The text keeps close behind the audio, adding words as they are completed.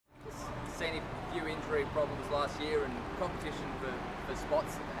injury problems last year and competition for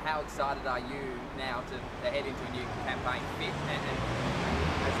spots. How excited are you now to head into a new campaign fit and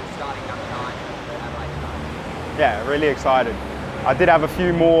as you're starting number 9 for Adelaide tonight? Yeah, really excited. I did have a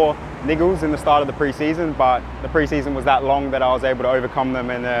few more niggles in the start of the pre-season, but the pre-season was that long that I was able to overcome them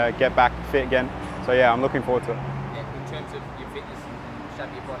and get back fit again. So yeah, I'm looking forward to it. In terms of your fitness and shape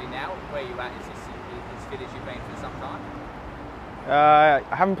of your body now, where are you at? Is this as fit as you've been for some time? I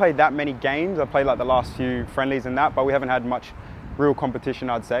haven't played that many games. I played like the last few friendlies and that, but we haven't had much real competition,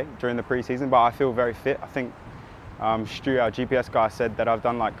 I'd say, during the pre-season. But I feel very fit. I think Stu, our GPS guy, said that I've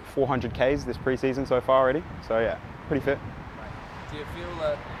done like 400 Ks this pre-season so far already. So yeah, pretty fit. Do you feel,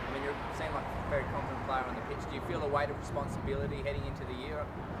 I mean, you seem like a very confident player on the pitch. Do you feel a weight of responsibility heading into the year,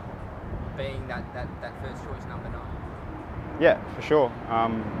 being that first choice number 9? Yeah, for sure.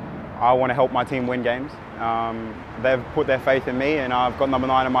 I want to help my team win games. They've put their faith in me and I've got number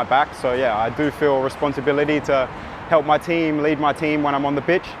 9 on my back. So yeah, I do feel responsibility to help my team, lead my team when I'm on the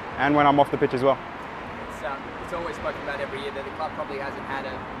pitch and when I'm off the pitch as well. It's always spoken about every year that the club probably hasn't had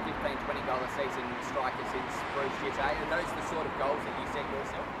a 15, 20 goal a season striker since Bruce UTE. Are those the sort of goals that you set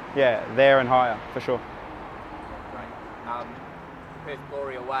yourself? Yeah, there and higher, for sure. Great. Perth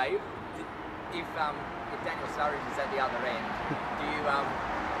Glory away. If Daniel Surridge is at the other end, do you,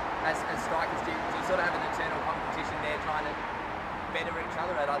 as strikers, do you sort of have an internal competition there trying to better each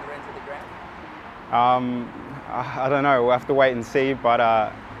other at other ends of the ground? I don't know, we'll have to wait and see, but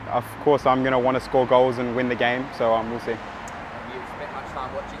of course I'm going to want to score goals and win the game, so we'll see. Have you spent much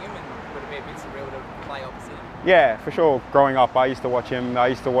time watching him, and would it be a bit surreal to play opposite him? Yeah, for sure. Growing up, I used to watch him. I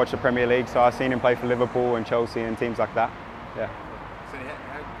used to watch the Premier League, so I've seen him play for Liverpool and Chelsea and teams like that. Yeah. So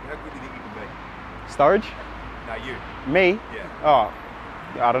how good do you think you can be? Sturridge? No, you. Me? Yeah. Oh,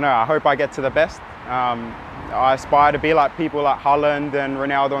 I don't know. I hope I get to the best. I aspire to be like people like Haaland and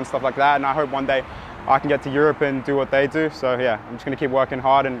Ronaldo and stuff like that, and I hope one day I can get to Europe and do what they do. So yeah, I'm just going to keep working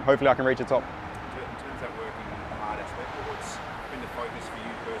hard and hopefully I can reach the top. In terms of that working hard aspect, what's been the focus for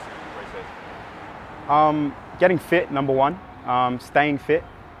you personally in the pre-season? Getting fit, number 1. Staying fit,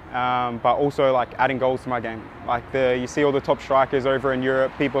 but also like adding goals to my game. Like you see all the top strikers over in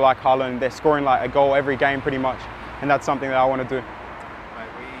Europe, people like Haaland, they're scoring like a goal every game pretty much, and that's something that I want to do. Mate,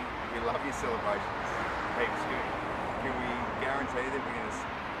 we love your celebrations. Heaps good. Can we guarantee that we're going to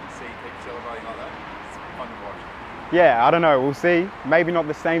see people celebrating like that? It's fun to watch. Yeah, I don't know. We'll see. Maybe not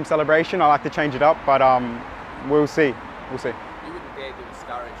the same celebration. I like to change it up, but we'll see. We'll see. You wouldn't dare do a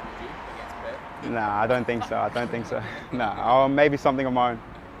Sturridge, would you, against Perth? Nah, I don't think so. I don't think so. Nah, maybe something of my own.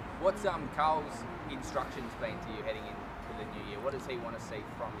 What's Carl's instructions been to you heading into the new year? What does he want to see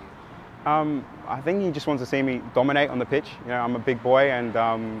from you? I think he just wants to see me dominate on the pitch. You know, I'm a big boy and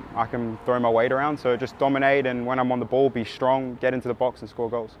I can throw my weight around, so just dominate, and when I'm on the ball, be strong, get into the box and score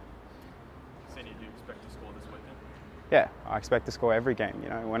goals. Do you expect to score this weekend? Yeah, I expect to score every game. You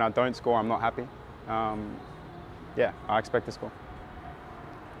know, when I don't score, I'm not happy. Yeah, I expect to score.